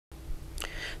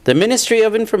The Ministry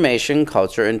of Information,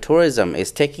 Culture and Tourism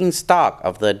is taking stock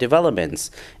of the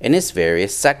developments in its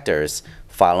various sectors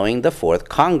following the 4th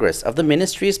Congress of the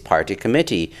Ministry's Party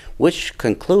Committee, which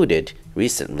concluded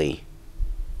recently.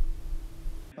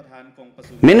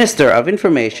 Minister of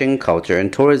Information, Culture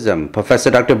and Tourism, Professor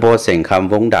Dr. Bosengkham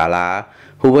Vongdara,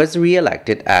 who was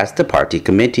re-elected as the Party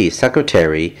Committee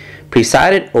Secretary,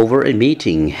 presided over a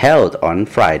meeting held on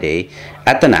Friday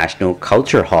at the National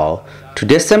Culture Hall to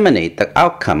disseminate the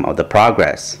outcome of the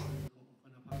progress.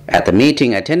 At the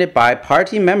meeting attended by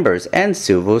party members and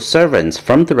civil servants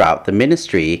from throughout the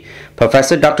ministry,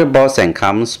 Professor Dr.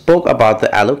 Bosengkham spoke about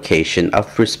the allocation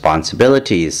of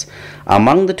responsibilities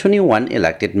among the 21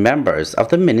 elected members of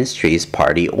the ministry's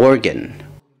party organ.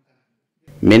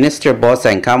 Minister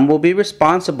Bosengkham will be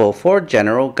responsible for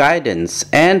general guidance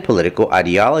and political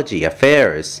ideology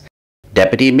affairs.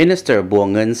 Deputy Minister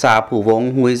Buangeun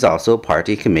Xaphouvong, who is also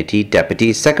Party Committee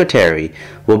Deputy Secretary,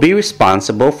 will be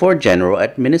responsible for general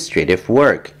administrative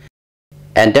work.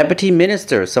 And Deputy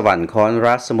Minister Savankhone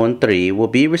Razmountry will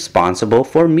be responsible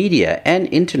for media and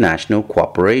international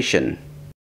cooperation.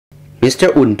 Mr.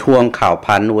 Untuong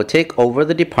Kaupan will take over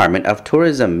the Department of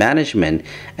Tourism Management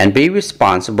and be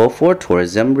responsible for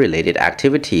tourism-related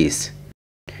activities.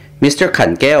 Mr.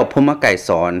 Khankeo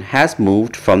Phumakaison has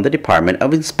moved from the Department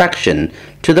of Inspection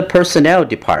to the Personnel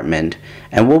Department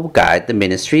and will guide the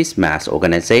ministry's mass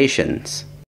organizations.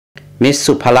 Ms.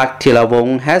 Supalak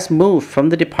Tilavong has moved from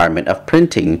the Department of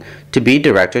Printing to be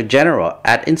Director General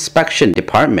at Inspection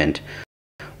Department,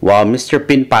 while Mr.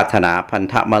 Pinpatana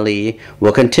Pantamali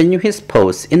will continue his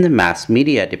post in the Mass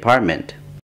Media Department.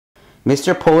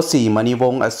 Mr. Posi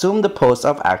Manivong assumed the post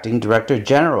of Acting Director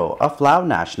General of Lao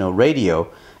National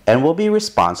Radio and will be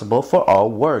responsible for all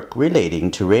work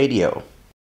relating to radio.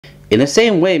 In the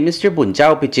same way, Mr.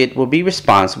 Bunjao Pichit will be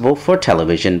responsible for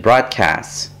television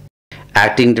broadcasts.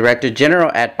 Acting Director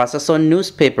General at Pasason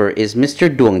Newspaper is Mr.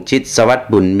 Duangchit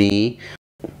Sawatbunmi,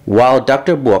 while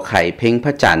Dr. Buakhai Peng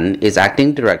Pachan is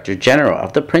Acting Director General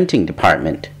of the Printing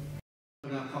Department.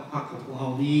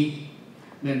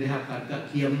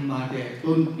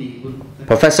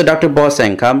 Professor Dr.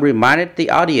 Bosengkham reminded the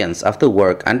audience of the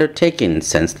work undertaken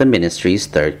since the ministry's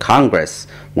 3rd Congress,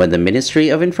 when the Ministry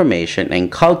of Information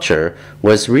and Culture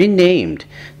was renamed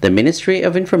the Ministry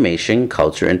of Information,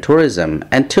 Culture and Tourism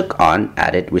and took on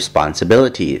added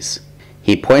responsibilities.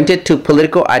 He pointed to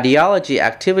political ideology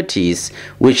activities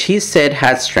which he said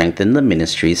had strengthened the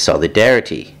ministry's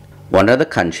solidarity. One of the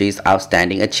country's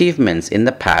outstanding achievements in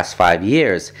the past 5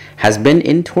 years has been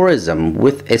in tourism,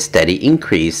 with a steady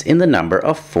increase in the number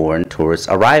of foreign tourist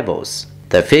arrivals.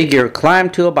 The figure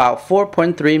climbed to about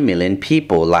 4.3 million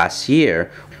people last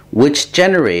year, which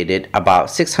generated about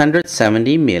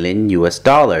 $670 million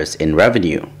in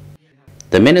revenue.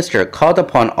 The minister called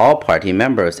upon all party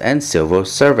members and civil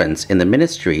servants in the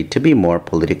ministry to be more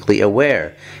politically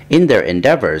aware in their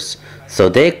endeavors so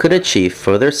they could achieve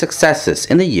further successes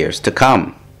in the years to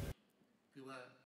come.